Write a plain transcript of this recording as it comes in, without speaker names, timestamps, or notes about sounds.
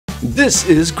This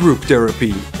is Group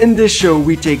Therapy. In this show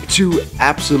we take two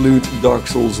absolute Dark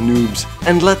Souls noobs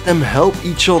and let them help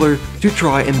each other to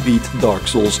try and beat Dark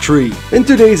Souls 3. In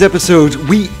today's episode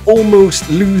we almost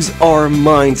lose our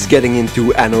minds getting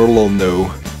into Anor Londo.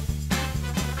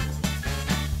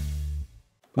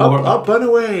 Up and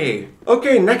away!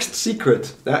 Okay, next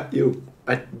secret.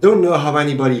 I don't know how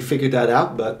anybody figured that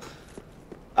out, but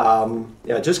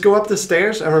yeah, just go up the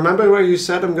stairs and remember where you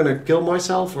said I'm gonna kill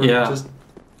myself, or just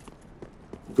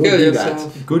go Kill do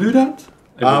yourself. that. Go do that?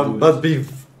 But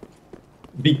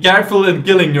Be careful in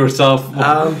killing yourself.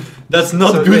 That's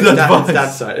not so good it's advice.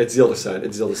 That side. It's the other side.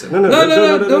 It's the other side. No,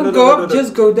 Don't go up,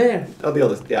 just go there. Oh, the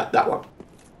other. Yeah, that one.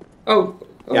 Oh,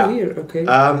 Yeah. here, okay.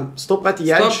 Stop at the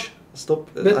Stop. edge. Stop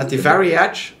at the very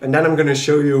edge, and then I'm gonna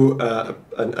show you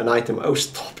an item. Oh,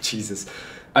 stop, Jesus!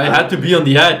 I had to be on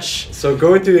the edge. So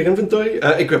go into your inventory.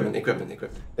 Equipment.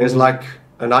 There's like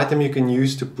an item you can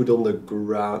use to put on the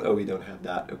ground. Oh, we don't have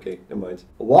that. Okay, never mind.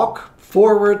 Walk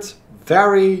forward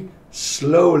very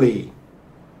slowly.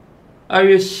 Are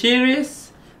you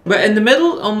serious? But in the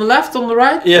middle, on the left, on the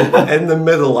right? Yeah. In the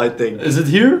middle, I think. Is it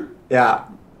here? Yeah,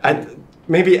 and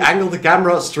maybe angle the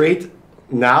camera straight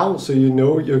now, so you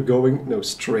know you're going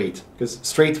straight, because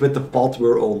straight with the path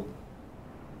we're on.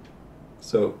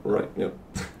 So right, no.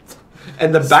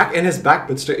 And the back, in his back,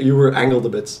 but straight, you were angled a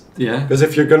bit. Yeah. Because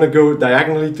if you're gonna go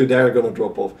diagonally to there, you're gonna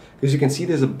drop off. Because you can see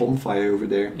there's a bonfire over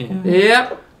there. Yeah.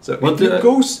 Yep. So What if you the-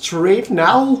 go straight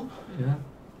now, Yeah.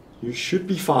 you should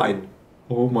be fine.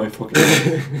 Oh my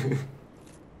fucking.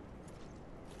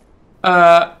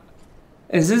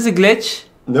 Is this a glitch?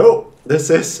 No, this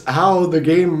is how the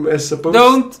game is supposed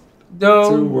to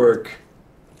Don't work.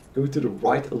 Go to the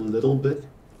right a little bit.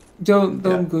 Don't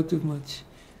Yeah. go too much.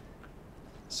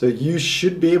 So you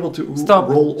should be able to Stop,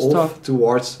 roll off stop.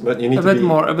 towards, but you need A to bit be,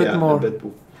 more, a bit yeah, more. A bit,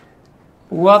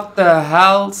 What the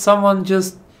hell? Someone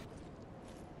just...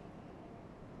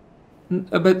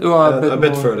 A bit, oh, a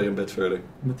bit more. further, a bit further.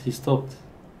 But he stopped.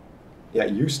 Yeah,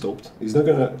 you stopped. He's not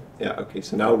gonna. Yeah, okay.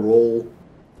 So now roll.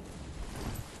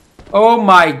 Oh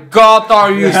my god,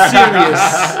 are you serious?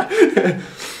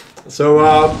 So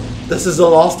this is the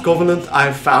last covenant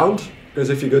I've found. Because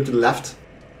if you go to the left,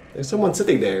 there's someone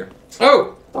sitting there.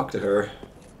 Oh! Talk to her.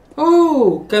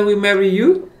 Oh, can we marry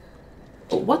you?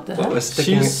 Oh, what the hell?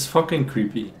 She's fucking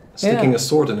creepy. Sticking Yeah. a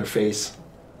sword in her face.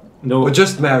 No. Or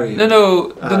just marry. No,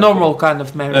 the Ah, normal kind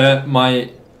of marriage. My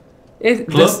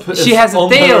club is She has a on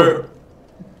tail. her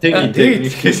thingy Indeed,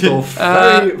 thingy. Christoph.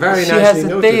 Very she nicely has a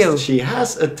noticed. tail. She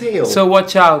has a tail. So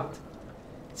watch out.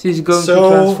 She's going So-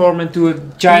 to transform into a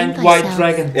giant Name white thyself.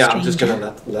 dragon. yeah, I'm just stranger.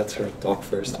 gonna let her talk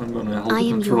first. I'm gonna help I the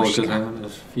am control because I Yorshka, have a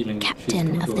feeling she's Captain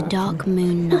gonna of go the after Dark me.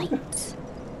 Moon Knights.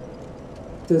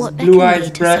 This What blue-eyed beckoned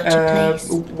me to such a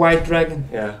place? white dragon.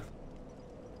 Yeah.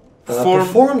 Form-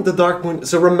 Perform the Dark Moon.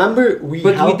 So remember, But we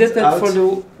helped did that out- for the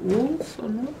wolves or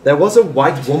not? There was a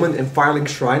white woman in Firelink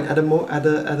Shrine at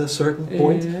a certain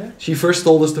point. Yeah. She first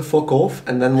told us to fuck off,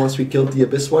 and then once we killed the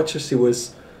Abyss Watcher, she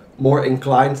was more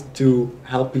inclined to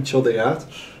help each other out.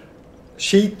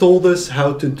 She told us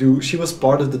how to do. She was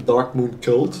part of the Dark Moon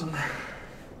cult,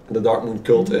 and the Dark Moon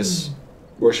cult is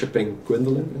worshipping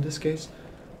Gwendolyn in this case,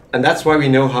 and that's why we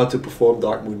know how to perform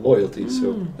Dark Moon loyalty.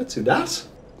 So let's do that.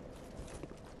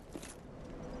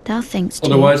 Thou thinkst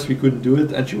Otherwise we couldn't do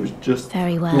it and she was just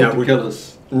very well. Yeah, going we- to kill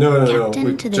us. No, Captain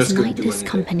we to this just couldn't do knightless anything.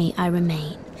 company I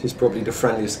remain. She's probably the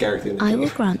friendliest character in the I game. will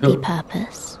grant thee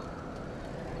purpose.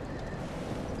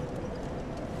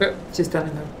 She's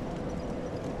telling her.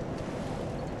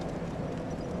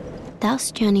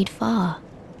 Thou'st journeyed far.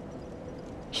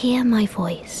 Hear my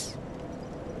voice.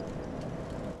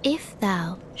 If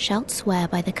thou shalt swear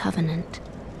by the covenant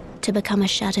to become a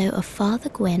shadow of Father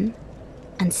Gwyn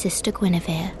and Sister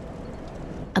Guinevere,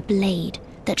 a blade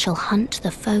that shall hunt the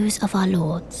foes of our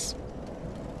lords,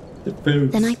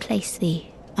 then I place thee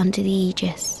under the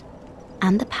aegis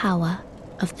and the power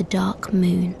of the Dark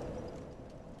Moon.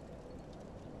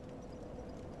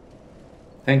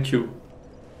 Thank you.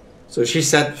 So she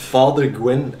said Father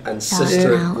Gwyn and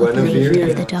Sister now a Guinevere. blade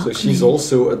of the So Dark she's Moon.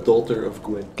 also a daughter of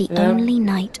Gwyn. The Yeah. only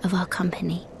knight of our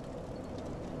company.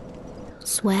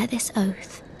 Swear this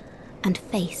oath and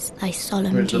face thy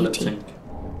solemn Where's the lip duty. sync?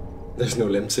 There's no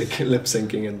lip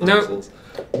syncing in No. Dark Souls.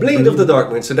 Blade of the Dark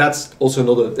Moon. So that's also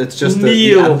not a. It's just the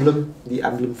Kneel. emblem. The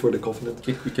emblem for the covenant.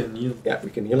 Okay, we can kneel. Yeah, we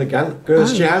can heal again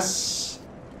because Oh. she has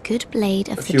Good blade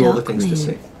a of the few other Dark things to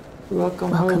say. Moon.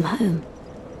 Welcome Welcome home. home.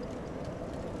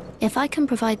 If I can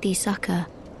provide thee succor,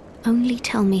 only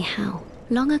tell me how.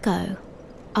 Long ago,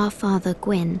 our father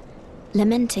Gwyn,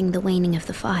 lamenting the waning of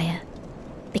the fire,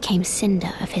 became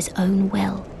cinder of his own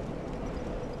will.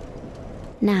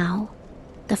 Now,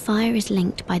 the fire is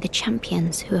linked by the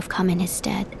champions who have come in his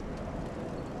stead.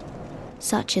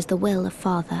 Such is the will of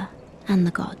Father and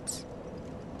the gods.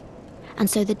 And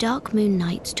so the Dark Moon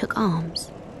Knights took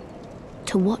arms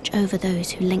to watch over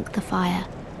those who link the fire.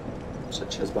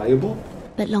 Such as valuable.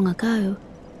 But long ago,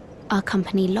 our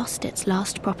company lost its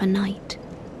last proper knight.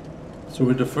 So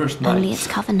we're the first Only knight. its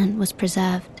covenant was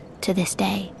preserved to this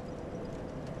day,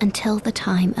 until the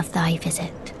time of thy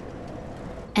visit.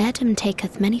 Heirdom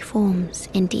taketh many forms,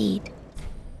 indeed.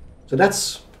 So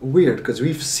that's weird, because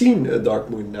we've seen a Dark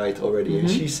Moon Knight already,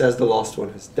 and she says the last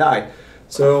one has died.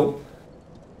 So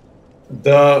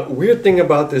the weird thing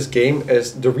about this game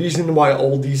is the reason why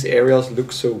all these areas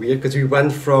look so weird, because we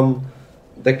went from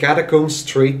the catacombs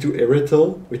straight to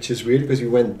Irital, which is weird because we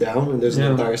went down and there's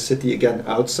an entire city again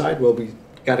outside. Well,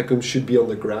 catacombs should be on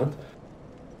the ground.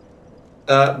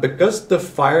 Because the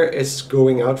fire is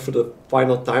going out for the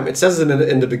final time, it says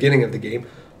in the beginning of the game,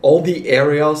 all the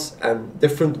areas and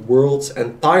different worlds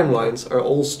and timelines are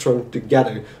all strung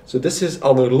together. So this is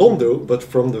Anor Londo, but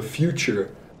from the future.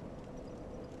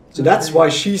 So that's why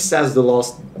she says the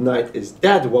last knight is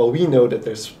dead, while we know that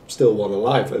there's still one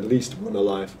alive, at least one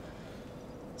alive.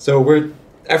 So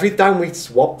every time we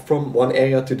swap from one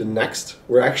area to the next,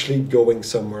 we're actually going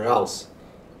somewhere else.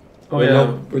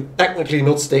 We're technically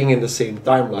not staying in the same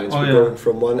timelines. We're going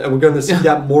from one, and we're going to see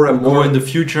that more and more. Go in the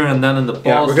future and then in the past.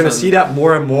 Yeah, we're going to see that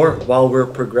more and more while we're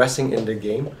progressing in the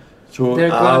game. So,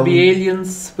 There are gonna be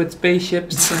aliens with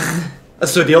spaceships. And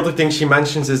so the other thing she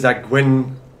mentions is that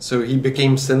Gwyn, so he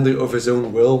became Cinder of his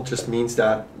own will, just means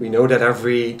that we know that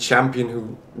every champion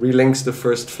who relinks the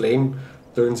first flame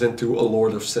turns into a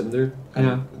Lord of Cinder,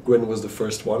 and Gwyn was the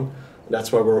first one. That's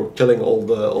why we're killing all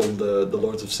the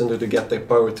Lords of Cinder to get their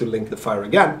power to link the fire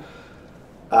again.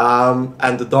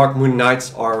 And the Dark Moon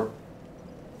Knights are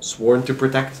sworn to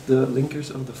protect the linkers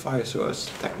of the fire, so as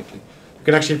technically. You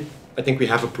can actually, I think we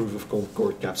have a proof of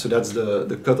concord cap, so that's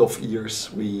the cut-off ears.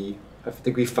 I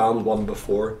think we found one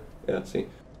before. Yeah, see.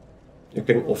 You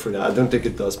can offer that. I don't think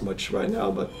it does much right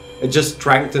now, but it just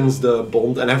strengthens the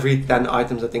bond, and every 10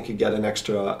 items I think you get an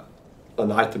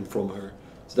item from her.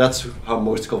 So that's how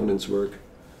most covenants work.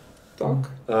 talk.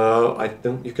 I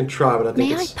don't. You can try, but I think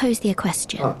May I it's. pose thee a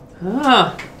question?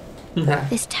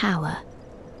 This tower,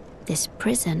 this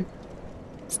prison,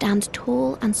 stands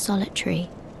tall and solitary,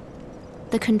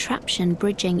 the contraption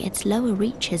bridging its lower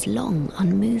reaches long,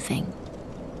 unmoving.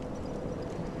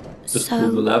 just pull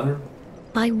the So, lever.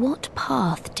 by what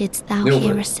path didst thou No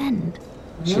here way. ascend?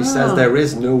 She says there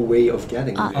is no way of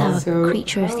getting Art there. thou a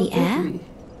creature of the how air? did we-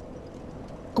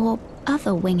 Or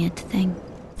other winged thing?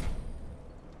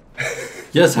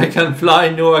 Yes, I can fly.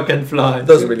 No, I can fly. It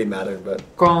doesn't really matter, but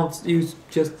Can't you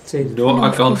just say No, No, I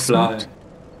of can't course fly. not.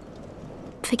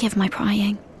 Forgive my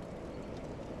prying.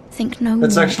 Think no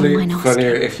it's more actually on mine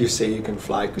funnier asking. if you say you can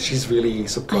fly, because she's really I'm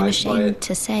surprised by ashamed it.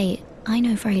 to say I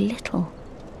know very little.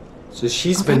 So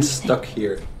she's of been anything. stuck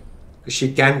here. Because she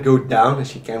can't go down and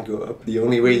she can't go up. The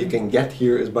only way you can get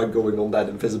here is by going on that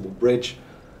invisible bridge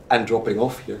and dropping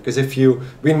off here. Because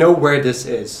we know where this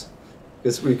is.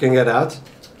 Because we can get out.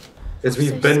 Because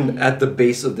we've So been soon. at the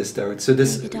base of this turret. So May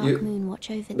this, the dark moon watch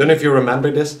over I don't know thee. if you remember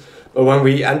this, but when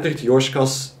we entered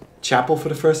Yorska's chapel for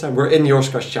the first time, we're in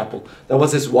Yorska's chapel. There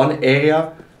was this one area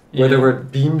where there were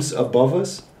beams above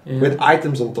us with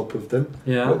items on top of them,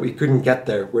 but we couldn't get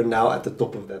there. We're now at the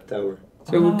top of that tower.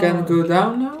 So we can go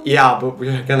down now? Yeah, but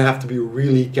we're gonna have to be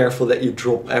really careful that you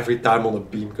drop every time on a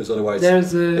beam, because otherwise,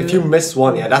 There's a... if you miss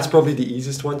one, that's probably the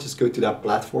easiest one. Just go to that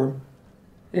platform.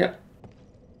 Yeah.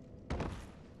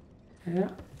 Yeah.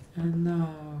 And now...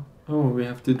 Oh, we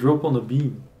have to drop on the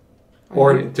beam.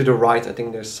 Or to the right, I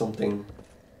think there's something.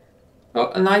 Oh,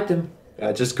 an item.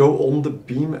 Just go on the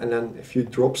beam, and then if you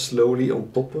drop slowly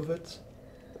on top of it,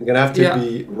 you're gonna have to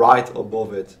be right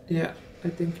above it. Yeah, I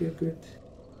think you're good.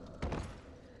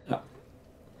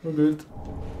 We're good.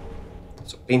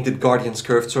 So painted guardian's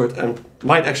curved sword, and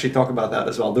might actually talk about that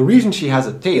as well. The reason she has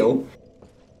a tail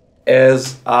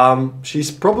is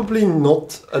she's probably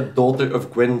not a daughter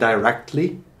of Gwyn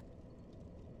directly.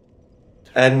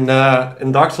 And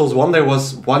in Dark Souls 1 there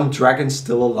was one dragon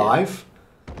still alive,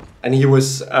 and he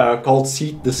was called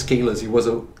Seed the Scaleless. He was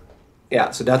a... Yeah,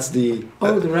 so that's the...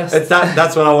 The rest.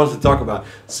 That's what I wanted to talk about.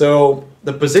 So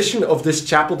the position of this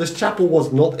chapel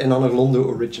was not in Anor Londo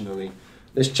originally.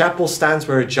 This chapel stands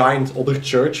where a giant other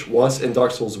church was in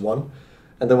Dark Souls 1,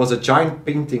 and there was a giant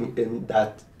painting in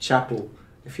that chapel.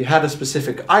 If you had a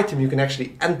specific item, you can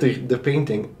actually enter the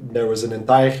painting. There was an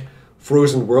entire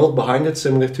frozen world behind it,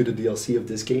 similar to the DLC of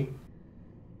this game.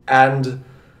 And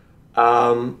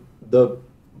the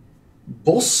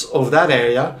boss of that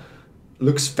area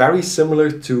looks very similar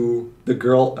to the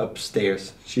girl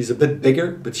upstairs. She's a bit bigger,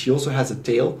 but she also has a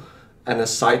tail and a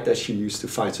scythe that she used to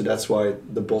fight. So that's why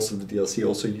the boss of the DLC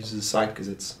also uses a scythe, because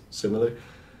it's similar.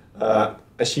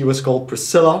 And she was called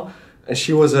Priscilla, and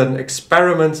she was an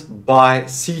experiment by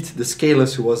Seed the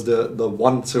Scaleless, who was the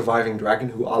one surviving dragon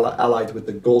who allied with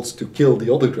the Golds to kill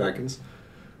the other dragons.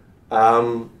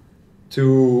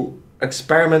 To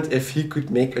experiment if he could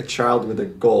make a child with a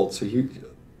Gold. So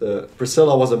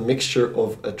Priscilla was a mixture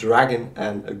of a dragon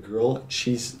and a girl.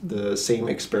 She's the same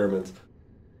experiment.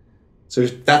 So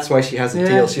that's why she has a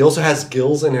tail. She also has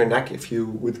gills in her neck if you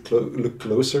would look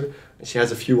closer. And she has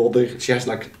she has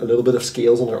like a little bit of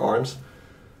scales on her arms.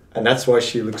 And that's why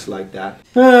she looks like that.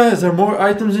 Is there more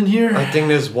items in here? I think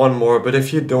there's one more, but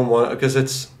if you don't want, because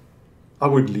I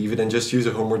would leave it and just use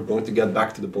a homeward bone to get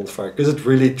back to the bonfire. Because it's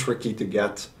really tricky to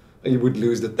get. You would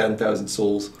lose the 10,000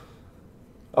 souls.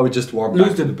 I would just warp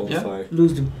back to the bonfire.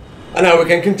 Lose them. And now we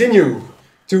can continue.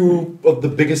 Two of the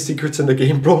biggest secrets in the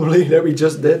game probably that we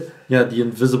just did. Yeah, the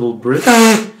invisible bridge.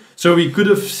 So we could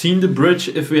have seen the bridge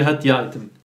if we had the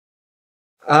item.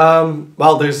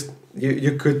 Well,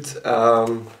 you could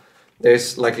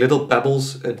there's like little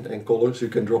pebbles and colors you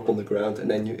can drop on the ground, and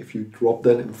then if you drop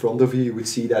them in front of you, you would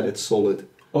see that it's solid.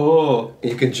 Oh.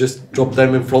 And you can just drop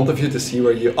them in front of you to see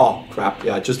where you. Oh crap!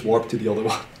 Yeah, just warp to the other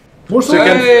one. More So you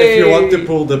can, if you want to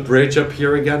pull the bridge up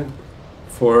here again.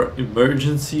 For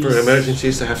emergencies. For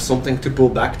emergencies, to have something to pull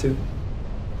back to.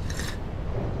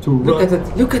 Look at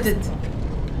it! Look at it!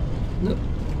 Look.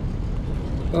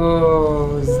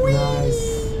 Oh, it's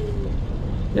nice.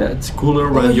 Yeah, it's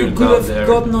cooler when you're you could down have there.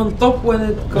 gotten on top when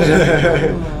it comes.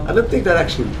 I don't think that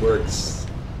actually works.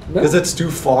 No? Because it's too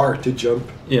far to jump.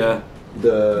 Yeah.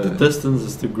 The distance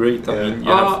is too great. I mean,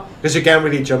 because you can't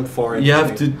really jump far. You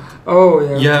have to. Oh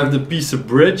yeah. You have the piece of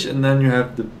bridge, and then you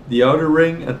have the outer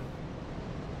ring, and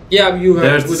yeah, you would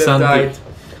there's have the sand died. pit.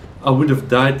 I would have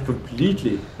died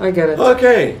completely. I get it.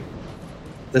 Okay.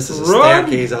 This is a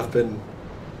staircase I've been.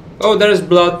 Oh, there is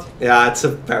blood. Yeah, it's a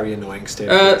very annoying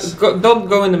staircase. Don't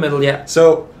go in the middle yet.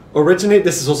 So originally,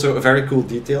 this is also a very cool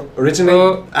detail. Originally,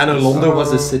 Anor Londo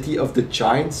was the city of the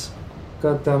giants.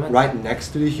 God damn it. Right next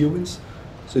to the humans.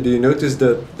 So do you notice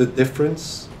the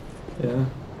difference? Yeah.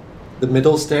 The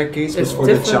middle staircase was It's for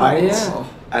the different, giants, yeah.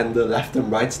 and the left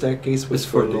and right staircase was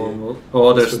for the normal.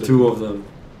 Oh, there's the two of them.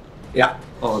 Yeah.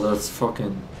 Oh, that's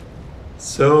fucking.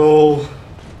 So.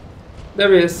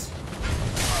 There he is.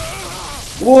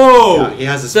 Whoa! Yeah, he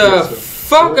has a The spear, so-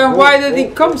 fuck, and why did he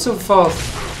come so fast?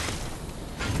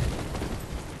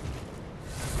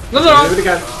 No, Do no, it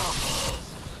again.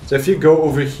 So if you go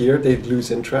over here, they'd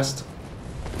lose interest.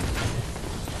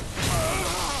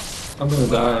 I'm gonna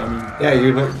die. I mean. Yeah,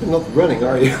 you're not running,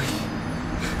 are you?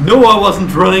 No, I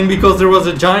wasn't running because there was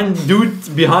a giant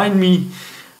dude behind me.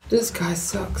 This guy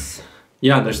sucks.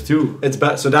 Yeah, there's two. It's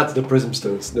bad. So that's the prism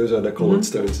stones. Those are the colored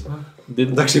stones.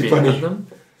 Didn't It's actually we have funny. them?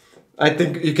 I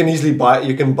think you can easily buy.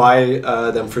 You can buy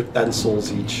them for 10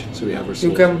 souls each. So we have our souls.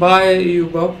 You can buy you,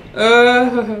 Bob.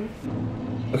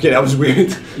 Okay, that was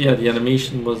weird. Yeah, the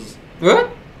animation was. What?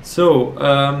 So,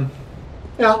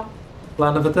 Yeah.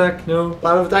 plan of attack? No.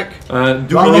 Plan of attack. Do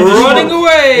Well, we need to Running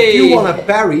away! If you want to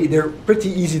parry, they're pretty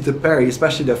easy to parry,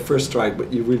 especially the first strike.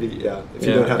 But you really, if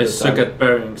you don't have I the suck time. at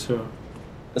parrying, so.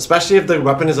 Especially if the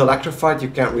weapon is electrified, you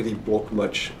can't really block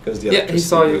much because the Yeah, he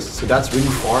saw you. goes- So that's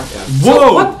really far. Yeah.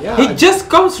 Whoa! What? Yeah. He just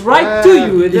comes right to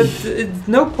you. It's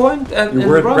no point and You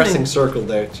were running. pressing circle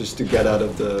there just to get out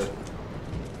of the.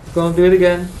 Gonna do it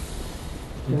again.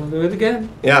 Gonna do it again.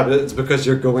 Yeah, but it's because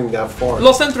you're going that far.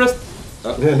 Lost interest.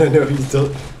 No, he's still.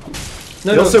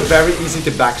 No, He's no. also very easy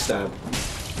to backstab.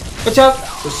 Watch out.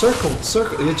 So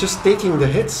circle. You're just taking the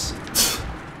hits.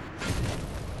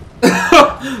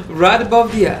 Right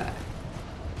above the eye.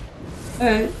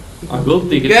 Hey. I will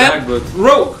take it Again. back, but.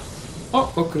 Rogue.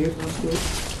 Oh, okay.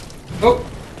 Oh.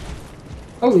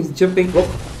 Oh, he's jumping.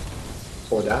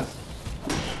 Or that.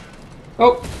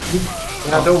 Oh.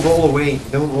 Yeah, don't roll away.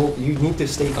 Don't roll. You need to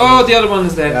stay. Oh, the other one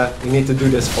is there. Yeah, you need to do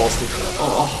this faster.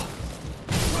 Oh.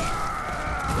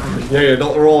 Yeah, you're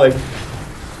not rolling.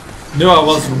 No, I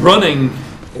was running.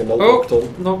 You're not Oh. locked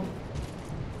on. No.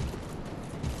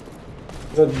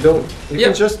 No, don't. You Yeah.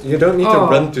 can just. You don't need to Oh.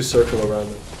 run to circle around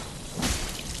it.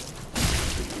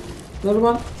 Another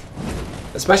one.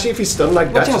 Especially if he's stunned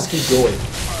like Watch that, out. just keep going.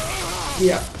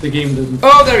 Yeah. The game didn't.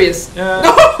 Oh, there he is. Yeah.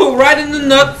 No, right in the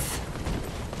nuts.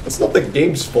 It's not the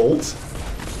game's fault.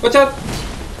 Watch out.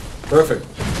 Perfect.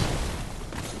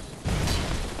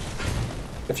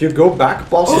 If you go back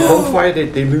past the bonfire,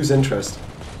 they lose interest.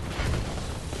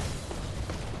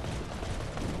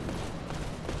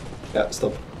 Yeah,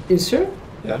 stop. You sure?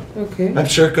 Yeah. Okay. I'm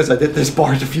sure because I did this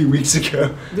part a few weeks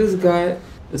ago. This guy.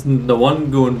 Isn't the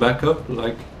one going back up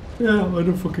like, yeah, I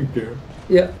don't fucking care.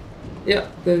 Yeah. Yeah,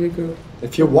 there we go.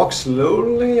 If you walk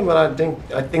slowly, but I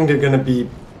think they're gonna be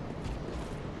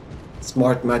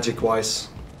smart magic wise.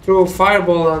 Throw a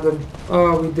fireball at them.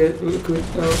 Oh, we did. We could.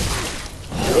 Oh.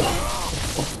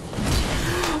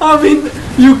 I mean,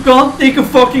 you can't take a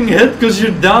fucking hit because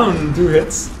you're down. 2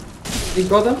 hits. You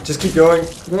got them? Just keep going.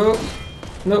 Go.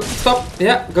 No, stop.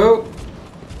 Yeah, go.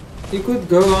 You could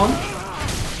go on.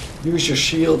 Use your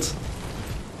shield.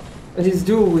 And he's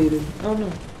dual wielding. Oh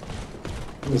no.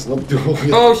 It's not dual.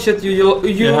 Oh shit, you.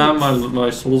 Yeah,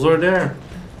 my souls are there.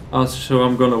 So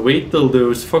I'm gonna wait till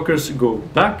those fuckers go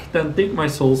back, then take my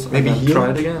souls Maybe and then heal?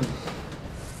 try it again.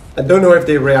 I don't know if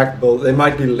they react both. They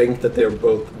might be linked that they're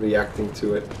both reacting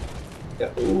to it. Yeah.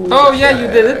 Ooh, Oh yeah, you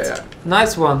did it. yeah.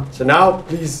 Nice one. So now,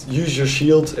 please use your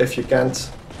shield if you can't.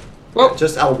 Whoa.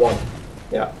 Just L1.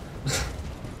 Yeah.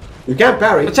 You can't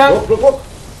parry. Watch out. Whoop, whoop, whoop.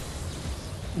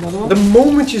 Another one. The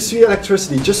moment you see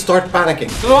electricity, just start panicking.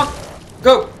 Another one.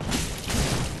 Go.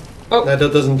 Oh. No,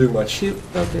 that doesn't do much. Shield.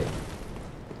 Okay.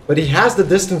 But he has the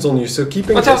distance on you, so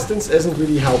keeping Watch out. distance isn't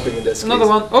really helping in this Another case.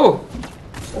 one. Oh.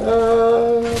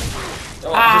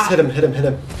 Just hit him.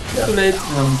 Yeah. Too late.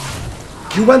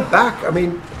 You went back. I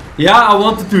mean, Yeah, I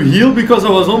wanted to heal because I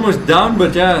was almost down,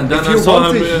 but yeah, then if I you saw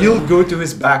want him. to heal, go to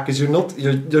his back, because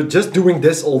you're just doing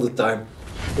this all the time.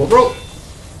 Well, bro.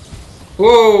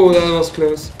 Whoa, that was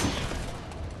close.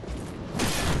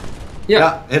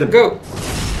 Yeah. Hit him. Go.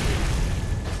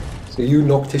 So you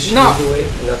knocked his shield No. away,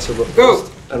 and that's a riposte. Go.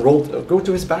 And rolled. Go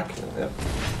to his back. Yeah.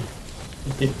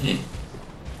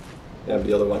 Yeah,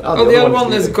 the other one. Oh, the other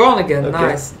one is leaving. gone again. Okay,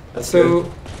 Nice. that's So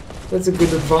good. that's a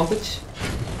good advantage.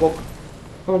 Well,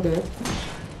 Oh, there.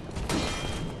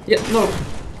 Yeah. No.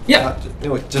 Yeah.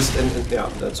 no, just yeah.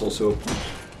 That's also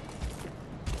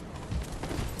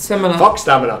Stamina. fuck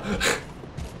stamina.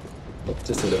 Oh,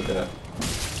 just a look at that.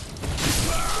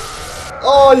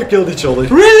 Oh, you killed each other.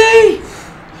 Really?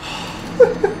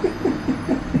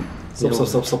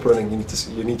 Stop running.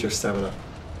 You need your stamina.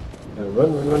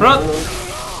 Run. Run.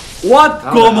 What?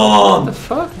 Come What on! the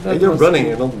fuck? Hey, That you're was- running,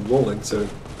 you're not rolling, so.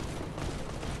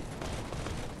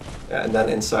 Yeah, and then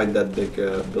inside that big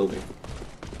building.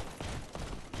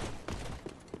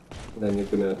 And then you're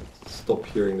gonna stop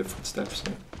hearing the footsteps.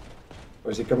 Yeah.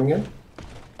 Or is he coming in?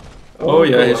 Oh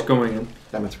yeah, he's well. coming in.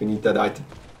 Damn it, we need that item.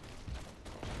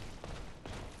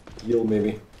 Heal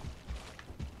maybe.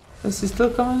 Is he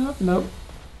still coming up? No.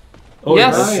 Oh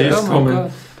yes. yes, yes. he's Oh my coming.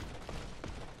 God.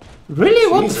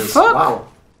 Really? What the Jesus, fuck? Wow.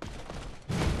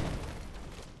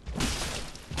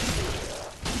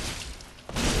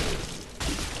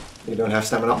 You don't have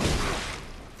stamina.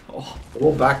 Oh.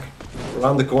 Roll back.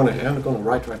 Around the corner.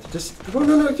 Right. Just.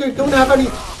 No, you don't have any.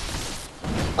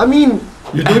 I mean,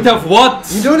 You don't have what?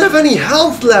 you don't have any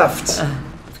health left!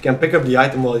 If you can pick up the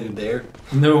item while you're there.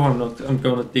 No, I'm not. I'm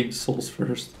gonna take the souls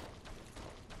first.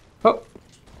 Oh,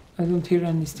 I don't hear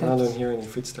any I steps. don't hear any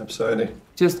footsteps either.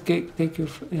 Just take your.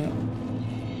 Yeah.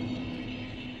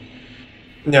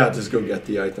 Yeah, just go get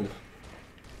the item.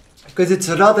 Because it's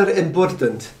rather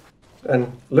important.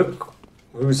 And look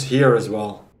who's here as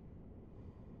well.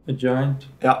 A giant.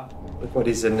 Yeah, look what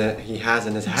he has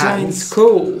in his Giant hands.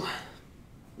 skull.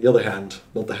 The other hand,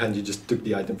 not the hand you just took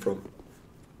the item from.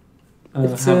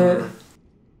 It's hammer.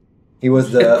 He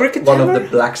was A cricket one of hammer? the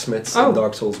blacksmiths Oh. in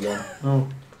Dark Souls 1. Oh.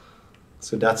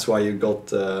 So that's why you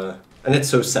got... and it's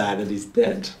so sad that he's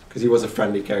dead. Because he was a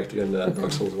friendly character in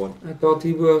Dark Souls 1. I thought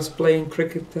he was playing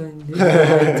cricket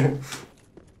and.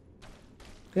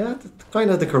 Yeah,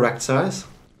 kind of the correct size.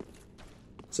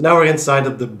 So now we're inside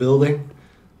of the building.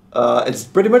 It's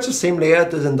pretty much the same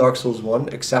layout as in Dark Souls 1,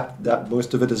 except that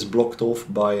most of it is blocked off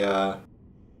by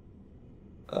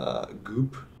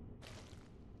goop.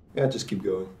 Yeah, just keep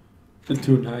going. The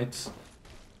 2 knights.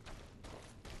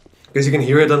 Because you can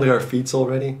hear it under our feet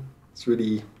already. It's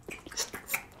really...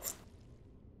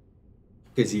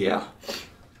 Because yeah.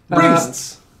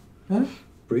 Priests! Huh?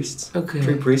 Priests. Okay.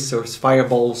 3 priests, so it's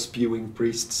fireball spewing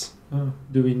priests. Oh,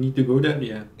 do we need to go there?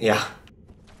 Yeah. Yeah.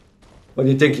 What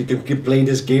do you think? You can keep playing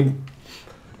this game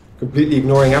completely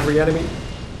ignoring every enemy?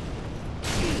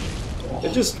 You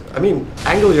just, I mean,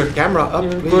 angle your camera up,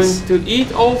 You're please. going to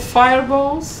eat all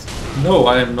fireballs? No,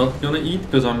 I am not gonna eat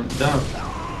because I'm down.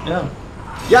 Yeah.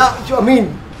 Yeah, I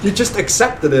mean, you just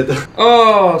accepted it.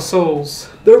 Oh, souls.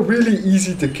 They're really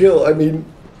easy to kill. I mean,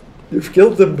 you've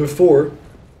killed them before.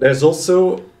 There's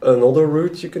also another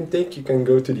route you can take. You can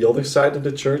go to the other side of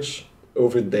the church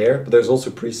over there, but there's also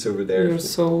priests over there. Your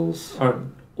souls. Are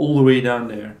all the way down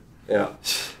there. Yeah.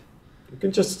 You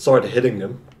can just start hitting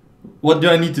them. What do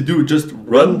I need to do? Just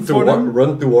run for them?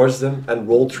 Run towards them and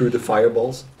roll through the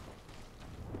fireballs.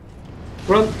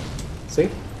 Run. See?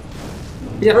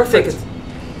 Yeah, Perfect. take it.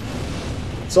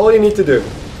 That's all you need to do.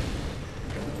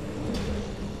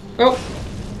 Oh.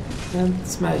 And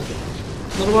smash it.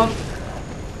 Another one.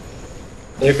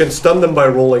 And you can stun them by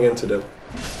rolling into them.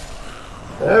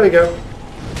 There we go.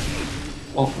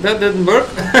 Oh, that didn't work.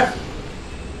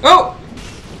 Oh!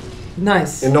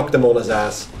 Nice. You knocked him on his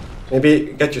ass.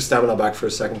 Maybe get your stamina back for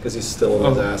a second because he's still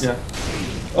on his ass. Yeah.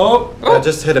 Oh! Yeah,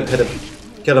 just hit him.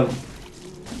 Kill him.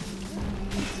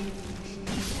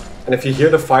 And if you hear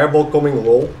the fireball coming,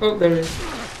 roll. Oh, there it is.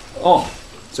 Oh.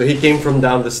 So he came from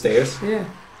down the stairs. Yeah.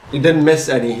 You didn't miss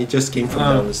any, he just came from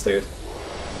down the stairs.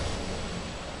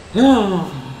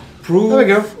 Proof. There we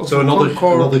go. of So another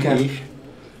cap. key.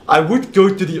 I would go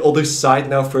to the other side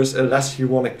now first, unless you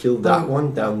want to kill that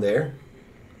one down there.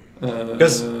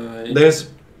 Because there's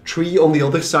 3 on the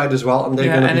other side as well, and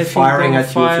they're going to be firing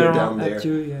at you if you're down there.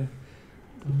 You, yeah.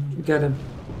 Get him.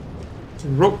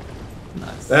 Rope.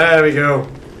 Nice. There we go.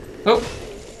 Oh.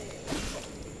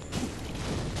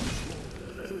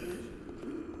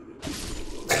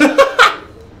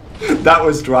 That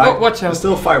was dry. Oh, watch out. There's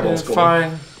still fireballs coming.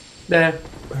 Firing. There.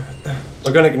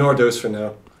 We're gonna ignore those for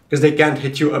now. Because they can't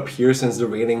hit you up here since the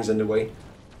railing's in the way.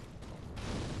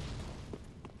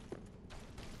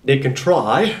 They can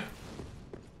try.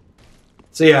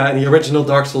 So yeah, in the original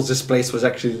Dark Souls this place was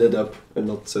actually lit up and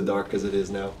not so dark as it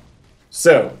is now.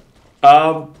 So,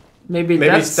 maybe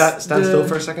stand still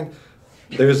for a second.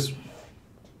 There's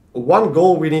one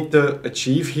goal we need to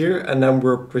achieve here and then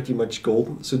we're pretty much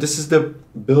golden. So this is the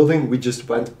building we just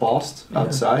went past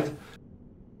outside.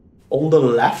 On the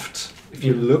left, if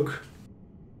you look,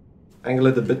 angle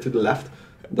it a bit to the left.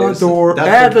 A door.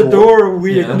 That's The door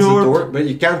we That's the ignored. door, but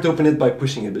you can't open it by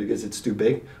pushing it because it's too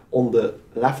big. On the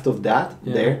left of that,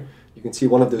 there, you can see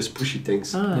one of those pushy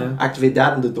things. Activate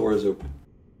that and the door is open.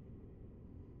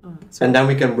 And then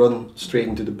we can run straight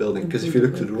into the building. Because if you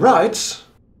look to the right,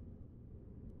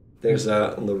 there's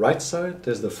on the right side,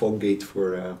 there's the fog gate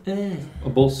for a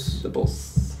boss. The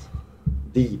boss.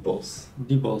 The boss.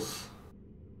 The boss.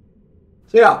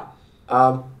 So yeah.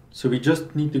 So we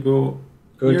just need to go.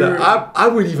 I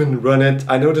would even run it.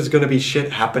 I know there's gonna be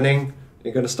shit happening.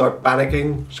 You're gonna start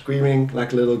panicking, screaming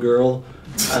like a little girl,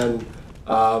 and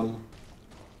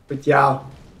but yeah,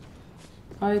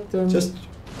 Item. just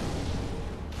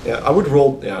I would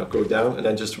roll. Yeah, go down and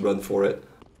then just run for it.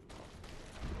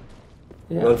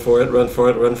 Yeah. Run for it, run for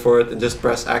it, run for it, and just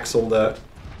press X on the.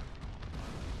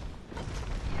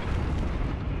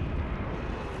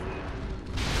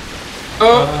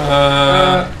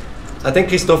 I think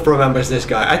Christoph remembers this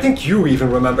guy. I think you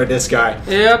even remember this guy.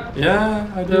 Yep.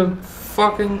 Yeah, I do.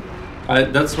 Fucking.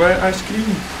 That's where I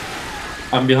screamed.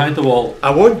 I'm behind the wall. I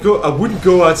wouldn't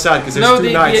go outside because there's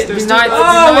two knights. There's two knights.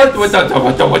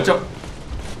 Watch out.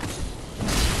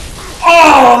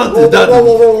 Oh,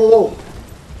 whoa.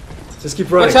 Just keep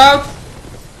running. Watch out.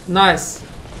 Nice.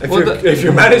 If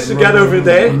you manage to get over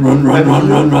there, run.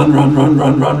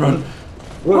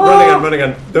 Run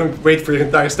again. Don't wait for your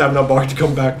entire stamina bar to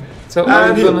come back. So And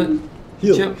I'm heal. gonna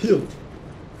Heal.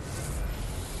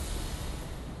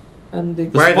 and the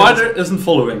The spider isn't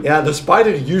following. Yeah, the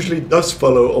spider usually does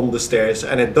follow on the stairs,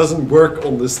 and it doesn't work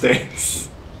on the stairs.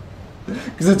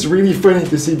 Because it's really funny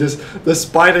to see the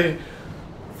spider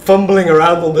fumbling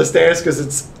around on the stairs because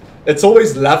it's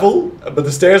always level, but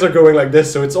the stairs are going like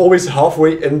this, so it's always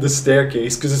halfway in the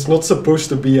staircase because it's not supposed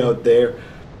to be out there.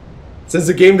 Since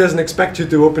the game doesn't expect you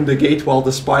to open the gate while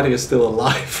the spider is still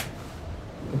alive.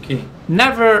 Okay.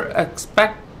 never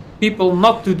expect people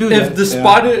not to do that. If the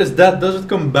spider is dead, does it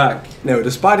come back? No, the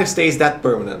spider stays dead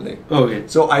permanently. Okay.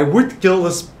 So I would kill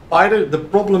the spider. The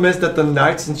problem is that the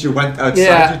night since you went outside,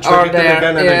 Yeah, you triggered them there,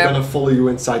 again and yeah. they're gonna follow you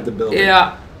inside the building.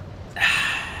 Yeah,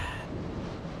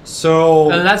 So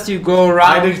unless you go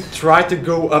around. either try to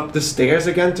go up the stairs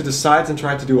again to the sides and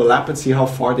try to do a lap and see how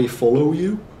far they follow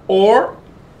you. Or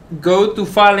go to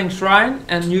Filing Shrine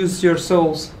and use your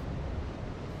souls.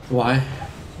 Why?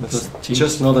 It's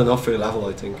just not enough for your level,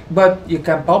 I think. But you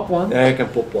can pop one. Yeah, you can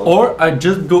pop one. Or I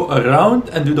just go around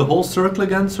and do the whole circle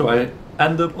again, so I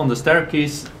end up on the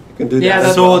staircase. You can do Yeah, that. that's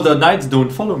as So well. the knights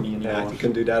don't follow me anymore. Yeah, you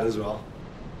can do that as well.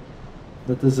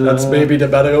 That is, That's maybe the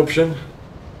better option.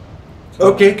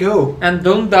 Okay, go. And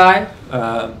don't die.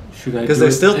 Should I? Because do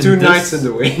there's it still in two this? knights in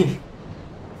the way.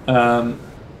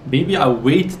 Maybe I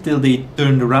wait till they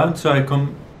turn around so I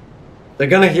come. They're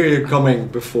gonna hear you coming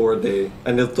before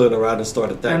and they'll turn around and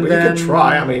start attacking. And But you can then-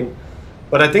 try, I mean.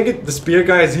 But I think the spear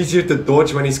guy is easier to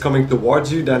dodge when he's coming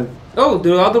towards you than... Oh,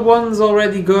 the other one's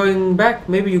already going back.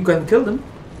 Maybe you can kill them.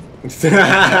 So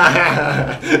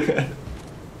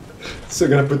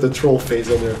gonna put the troll face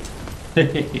on there.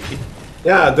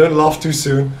 Yeah, don't laugh too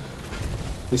soon.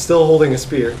 He's still holding a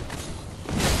spear.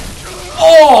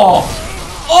 Oh!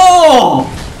 Oh!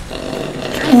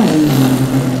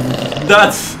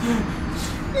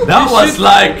 That was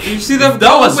like... You should have that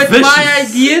gone was with vicious. my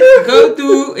idea. Go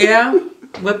to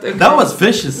but okay. That was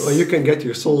vicious. Well, you can get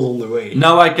your souls on the way.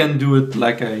 Now I can do it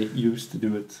like I used to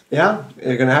do it. Yeah,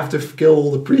 you're gonna have to kill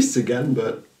all the priests again,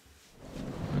 but...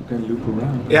 I can loop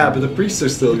around. Yeah, but the priests are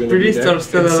still gonna be priests there. are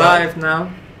still inside. alive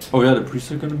now. Oh yeah, the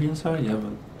priests are gonna be inside? Yeah,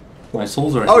 but my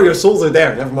souls are... Oh, your souls are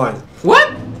there, never mind.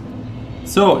 What?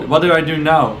 So, what do I do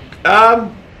now?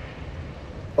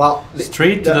 Well...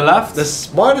 Straight to the left? The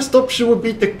smartest option would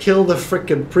be to kill the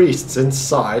frickin' priests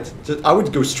inside. I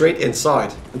would go straight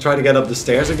inside and try to get up the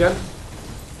stairs again.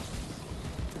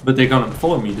 But they're gonna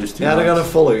follow me, there's two Yeah, they're knights.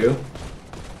 gonna follow you.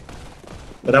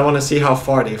 But I wanna see how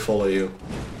far they follow you.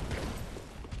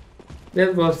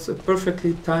 That was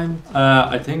perfectly timed.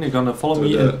 I think they're gonna follow To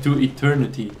me the- into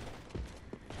eternity.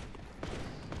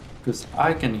 Because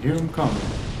I can hear them coming.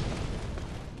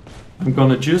 I'm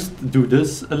gonna just do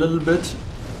this a little bit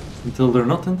until they're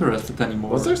not interested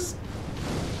anymore. Was there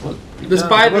What? The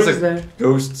spider was is it- there.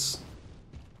 ghosts?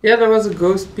 Yeah, there was a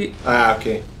ghost Ah,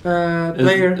 okay.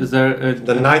 player. Is there a...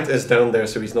 The knight is down there,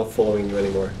 so he's not following you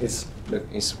anymore. He's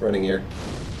running here.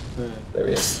 There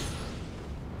he is.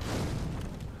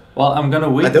 Well, I'm gonna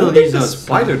wait I till don't think he's the out.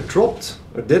 spider dropped.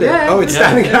 Or did it? Yeah, Oh, it's yeah,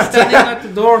 standing It's out standing there. at the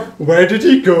door. Where did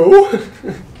he go?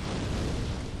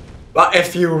 But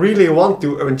if you really want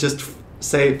to, just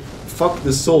say, fuck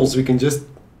the souls, we can just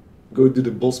go do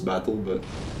the boss battle, but...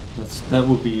 That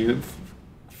would be a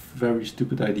very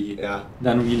stupid idea. Yeah.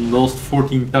 Then we lost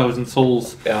 14,000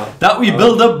 souls. Yeah. That we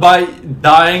build up by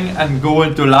dying and go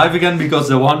into life again because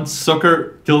the one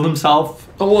sucker killed himself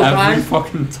All the every time?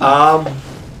 fucking time.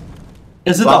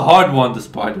 Is it a well- hard one, the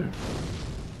spider?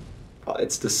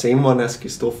 It's the same one as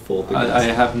Christophe fought I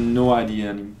against. have no idea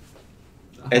anymore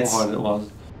how It's- hard it was.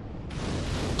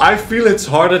 I feel it's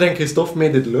harder than Christophe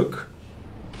made it look.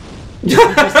 Yeah,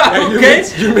 Okay.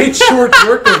 you made short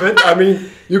work of it. I mean,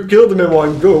 you killed him in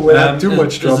one go without too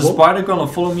much Is the trouble. spider gonna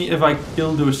follow me if I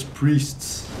kill those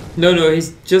priests? No,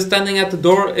 he's just standing at the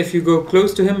door. If you go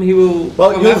close to him, he will.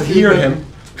 Well, come you'll after hear you. him,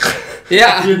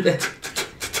 Yeah.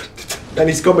 and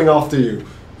he's coming after you.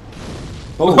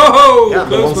 Whoa! Yeah, the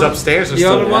close ones one. upstairs are The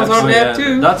still other ones there. are Oh, there yeah,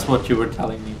 too. That's what you were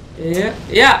telling me.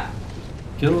 Yeah.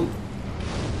 Kill.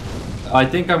 I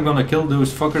think I'm gonna kill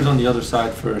those fuckers on the other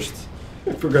side first.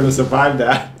 If we're gonna survive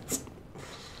that.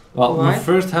 Well, Why? we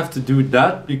first have to do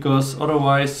that because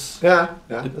otherwise Yeah,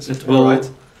 It- that's it will- right.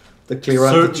 To clear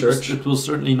out the church. it will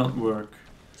certainly not work.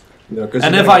 No, 'cause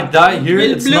And you're if I gonna- die here,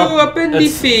 It it's blew not. up in the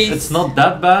it's, face. it's not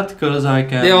that bad because I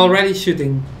can. They're already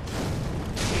shooting.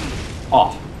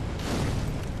 Oh.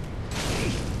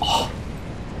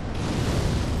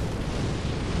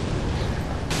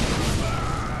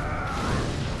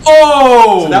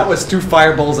 Oh! So that was 2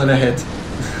 fireballs and a hit.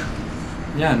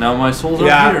 Yeah, now my souls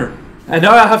Yeah. are here. And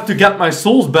now I have to get my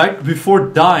souls back before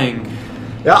dying.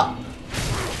 Yeah.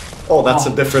 Oh, that's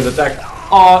Oh. a different attack.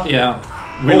 Oh, yeah.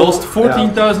 We Oh, lost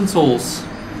 14,000 souls.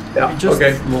 Yeah, We just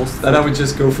okay. lost. Then I would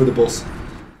just go for the boss.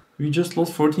 We just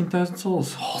lost 14,000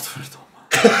 souls. Godverdomme.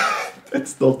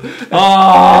 It's not. Oh,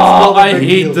 not a I big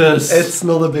hate deal. this. It's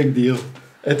not a big deal.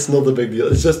 It's not a big deal.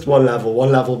 It's just one level.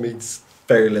 One level means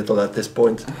very little at this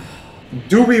point.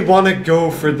 Do we want to go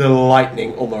for the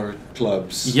lightning on our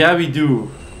clubs? Yeah, we do.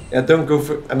 Yeah, don't go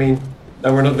for. I mean,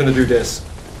 then we're not going to do this.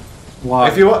 Why?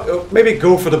 If you want, maybe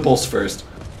go for the boss first.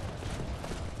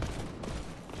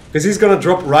 Because he's gonna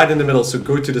drop right in the middle, so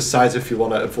go to the sides if you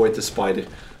want to avoid the spider.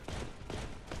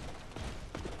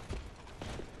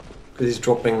 Because he's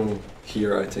dropping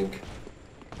here, I think.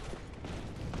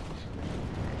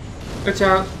 Watch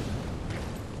out.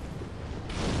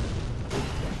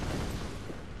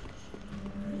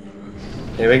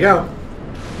 Here we go.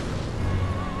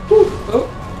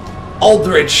 Oh.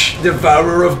 Aldrich,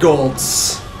 Devourer of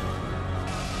Gods.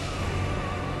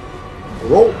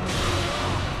 Roll.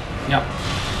 Yeah.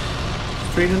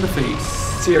 Straight in the face.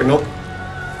 See, you're not.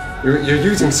 You're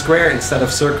using square instead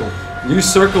of circle.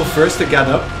 Use circle first to get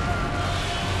up.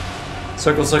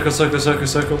 Circle, circle, circle, circle,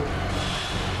 circle.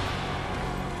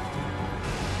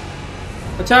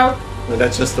 Watch out. No,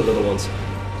 that's just the little ones.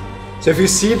 So if you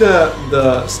see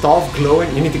the staff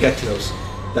glowing, you need to get close.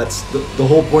 That's the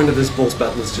whole point of this boss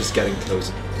battle is just getting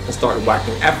close and start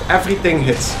whacking. Everything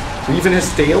hits. So even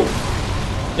his tail.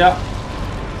 Yeah.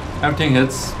 Everything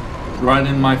hits right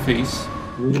in my face.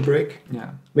 Need a break?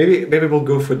 Yeah. Maybe we'll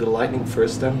go for the lightning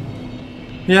first then.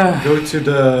 Yeah. Go to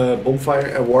the bonfire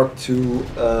and warp to.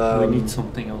 We need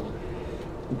something else.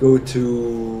 Go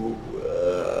to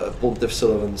Pontiff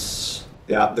Sullivan's.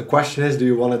 Yeah, the question is, do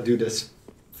you want to do this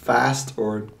fast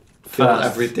or kill Fast.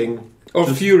 everything? Or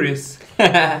Just- furious.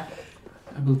 I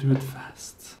will do it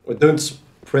fast. Or don't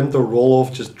sprint or roll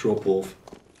off, just drop off.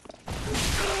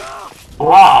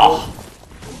 Ah!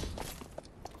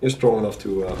 You're strong enough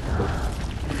to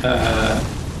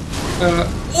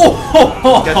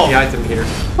Oh! get the item here.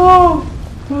 Oh!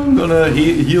 I'm gonna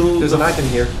heal. There's an item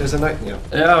here. There's an item, yeah.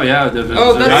 Yeah.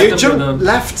 Oh, the that's- You item jump with the-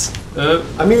 left! Uh,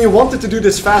 I mean, you wanted to do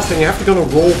this fast and you have to gonna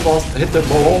roll past, hit the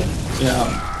ball.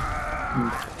 yeah.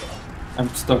 I'm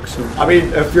stuck, so. I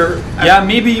mean, if you're... Yeah,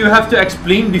 maybe you have to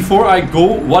explain before I go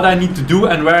what I need to do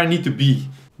and where I need to be.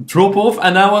 Drop off,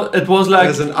 and now it was like.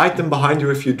 There's an item behind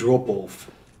you if you drop off.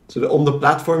 So on the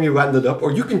platform you ended up,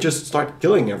 or you can just start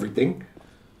killing everything.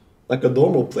 Like a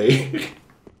normal play.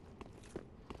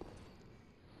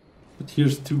 But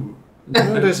here's two.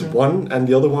 No, there's one, and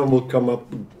the other one will come up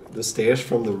the stairs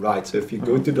from the right. So if you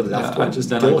go to the left one, just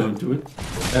then kill I him. don't do it.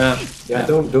 Yeah,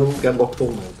 don't get locked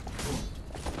on then.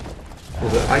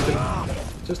 There's an item.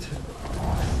 Just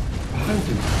behind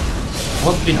you.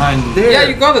 What behind me? There. Yeah,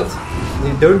 you got it.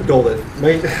 You don't got it.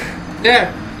 Mate.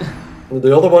 There.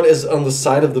 The other one is on the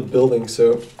side of the building,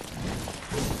 so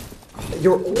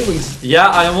you're always. Yeah,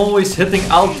 I am always hitting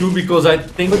L2 because I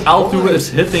think L2 why? is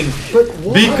hitting. But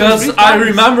why? Because Three I times.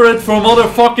 remember it from other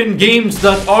fucking games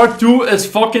that R2 is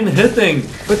fucking hitting.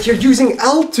 But you're using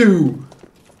L2.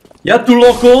 Yeah, to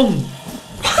lock on.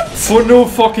 What? For no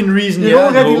fucking reason. You're Yeah,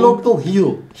 already no. locked on.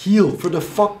 Heal for the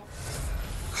fuck.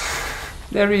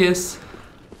 There he is.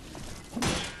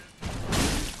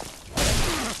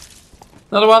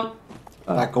 Another one.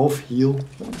 Back off. Heal.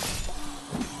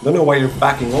 Don't know why you're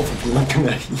backing off if you're not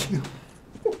gonna heal.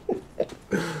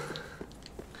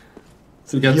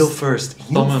 To get Heal first.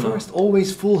 Heal stamina. first.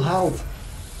 Always full health.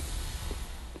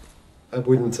 I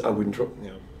wouldn't drop.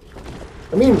 Yeah.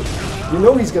 I mean, you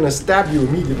know he's gonna stab you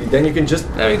immediately. Then you can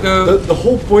just. There you go. The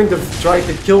whole point of trying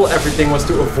to kill everything was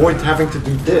to avoid having to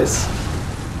do this.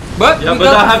 But Yeah, we but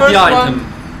got I have the first item.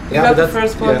 One. You got the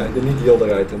first one. Yeah, you need the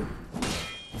other item.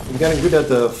 You're getting good at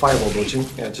the fireball dodging.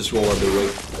 Yeah, just roll out the way.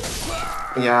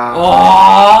 Yeah.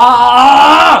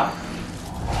 Ah!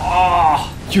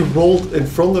 Ah! You rolled in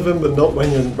front of him, but not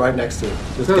when you're right next to him.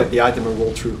 Just Huh. get the item and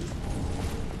roll through.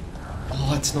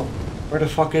 Oh, it's not. Where the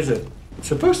fuck is it? It's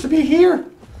supposed to be here.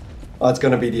 Oh, it's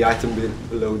gonna be the item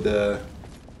below the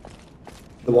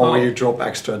one where Oh. you drop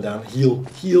extra down. Heal,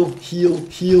 heal, heal,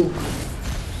 heal.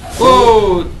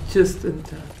 Whoa! Just in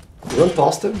time. Run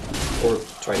past him, or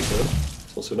try to kill him.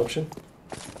 It's also an option.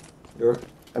 You're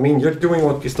doing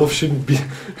what Christophe shouldn't be.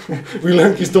 We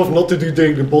learned Christophe not to do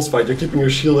during the boss fight. You're keeping your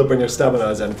shield up and your stamina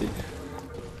is empty.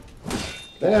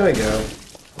 There we go.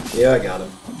 Yeah, I got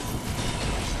him.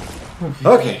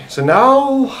 Okay, so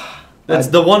now... That's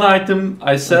the one item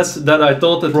I said that I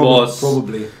thought it was.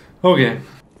 Probably. Okay.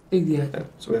 Take the item.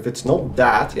 So if it's not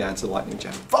that, yeah, it's a lightning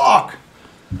gem. Fuck!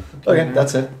 Okay,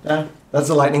 that's it. Yeah, that's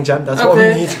the lightning gem. That's what we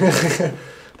Okay. need.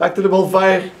 Back to the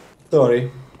bonfire.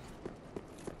 Sorry.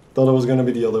 Thought it was gonna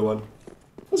be the other one.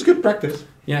 It was good practice.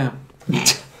 Yeah.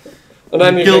 And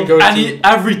then We you can killed go to...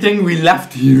 everything we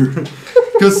left here.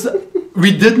 Because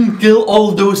we didn't kill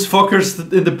all those fuckers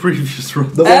in the previous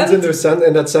run. The ones And-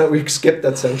 in that sentence, we skipped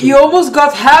that sentence. You almost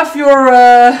got half your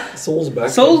Souls back.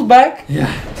 souls back.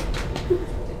 Yeah.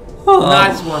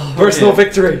 Nice one. Personal Okay.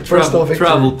 victory. Personal victory.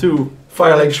 Travel too.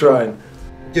 Fire Lake Shrine.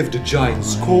 Give the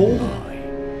giants call.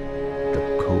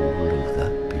 The coal of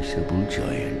that peaceable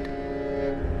giant.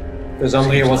 There's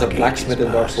only Seems was a like blacksmith ages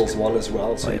in Dark past. Souls 1 as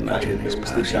well, so I you kind imagine of it's knows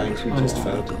the passing giants we long just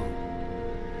found. ago.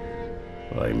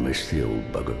 I miss the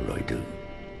old bugger, I do.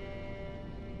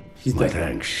 He's My dead.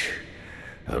 thanks.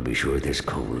 I'll be sure this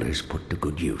coal is put to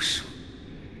good use.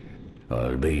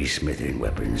 I'll be smithing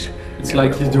weapons. It's never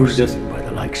like you more do this- seen by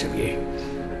the likes of ye.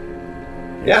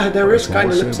 Yeah, there is kind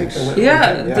of lip Service. sync.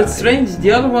 Yeah, that's strange.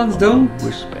 The other ones don't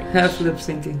Respect. have lip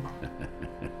syncing.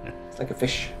 It's like a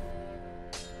fish.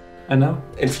 And now?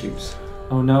 Infuse.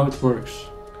 Oh, now it works.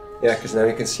 Yeah, because now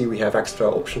you can see we have extra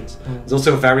options. There's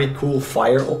also a very cool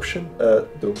fire option.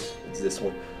 It's this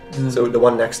one. So the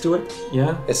one next to it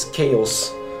Yeah. is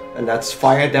chaos, and that's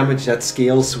fire damage that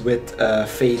scales with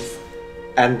faith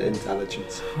and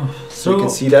intelligence. So you can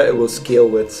see that it will scale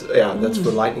with that's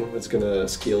for lightning. It's gonna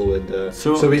scale with.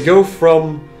 So we go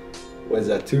from what is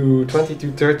that 220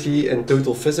 to 30 in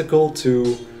total physical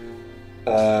to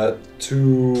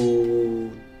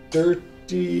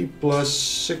 230 plus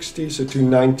 60, so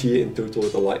 290 in total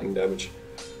with the lightning damage.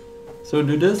 So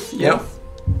do this? Yeah.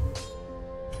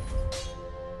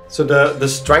 So the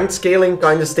strength scaling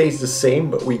kind of stays the same,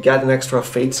 but we get an extra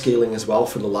fate scaling as well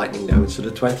for the lightning damage. So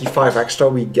the 25 extra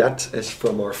we get is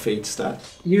from our fate stat.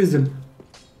 Use them.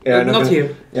 Yeah, But not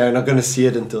here. Yeah, you're not gonna see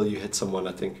it until you hit someone,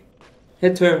 I think.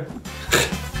 Hit her.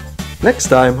 Next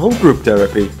time on Group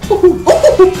Therapy.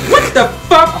 What the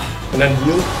fuck? And then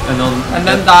heal. And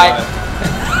then die.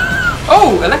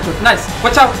 Oh, electric, nice.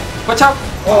 Watch out, watch out.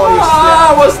 Oh,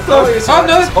 Ah, was oh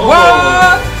no,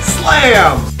 what?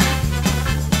 Slam!